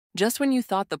Just when you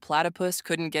thought the platypus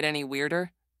couldn't get any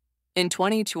weirder, in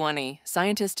 2020,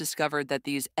 scientists discovered that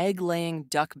these egg-laying,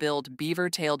 duck-billed,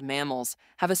 beaver-tailed mammals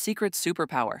have a secret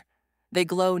superpower. They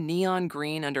glow neon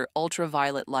green under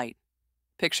ultraviolet light.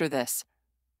 Picture this: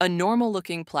 a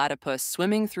normal-looking platypus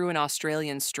swimming through an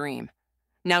Australian stream.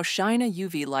 Now shine a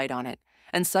UV light on it,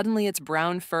 and suddenly its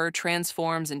brown fur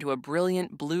transforms into a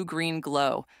brilliant blue-green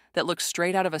glow that looks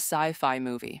straight out of a sci-fi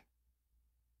movie.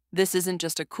 This isn't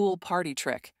just a cool party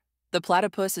trick. The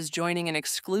platypus is joining an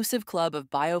exclusive club of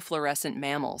biofluorescent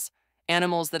mammals,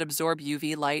 animals that absorb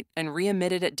UV light and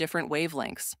re-emit it at different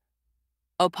wavelengths.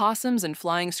 Opossums and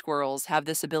flying squirrels have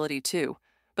this ability too,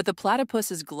 but the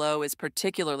platypus's glow is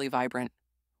particularly vibrant.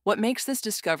 What makes this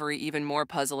discovery even more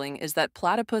puzzling is that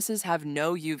platypuses have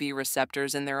no UV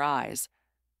receptors in their eyes.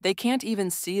 They can't even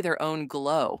see their own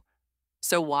glow.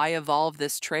 So why evolve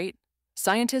this trait?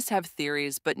 Scientists have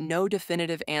theories, but no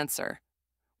definitive answer.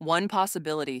 One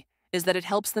possibility is that it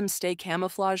helps them stay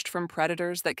camouflaged from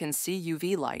predators that can see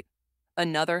UV light.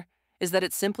 Another is that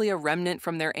it's simply a remnant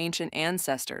from their ancient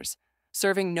ancestors,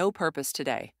 serving no purpose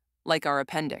today, like our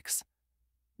appendix.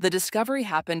 The discovery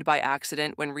happened by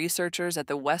accident when researchers at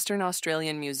the Western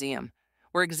Australian Museum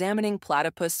were examining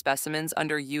platypus specimens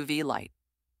under UV light.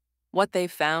 What they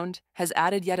found has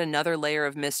added yet another layer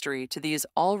of mystery to these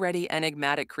already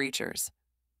enigmatic creatures.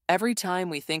 Every time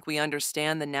we think we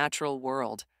understand the natural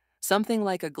world, something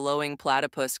like a glowing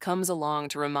platypus comes along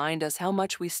to remind us how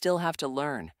much we still have to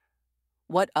learn.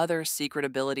 What other secret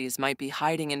abilities might be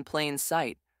hiding in plain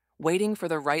sight, waiting for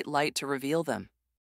the right light to reveal them?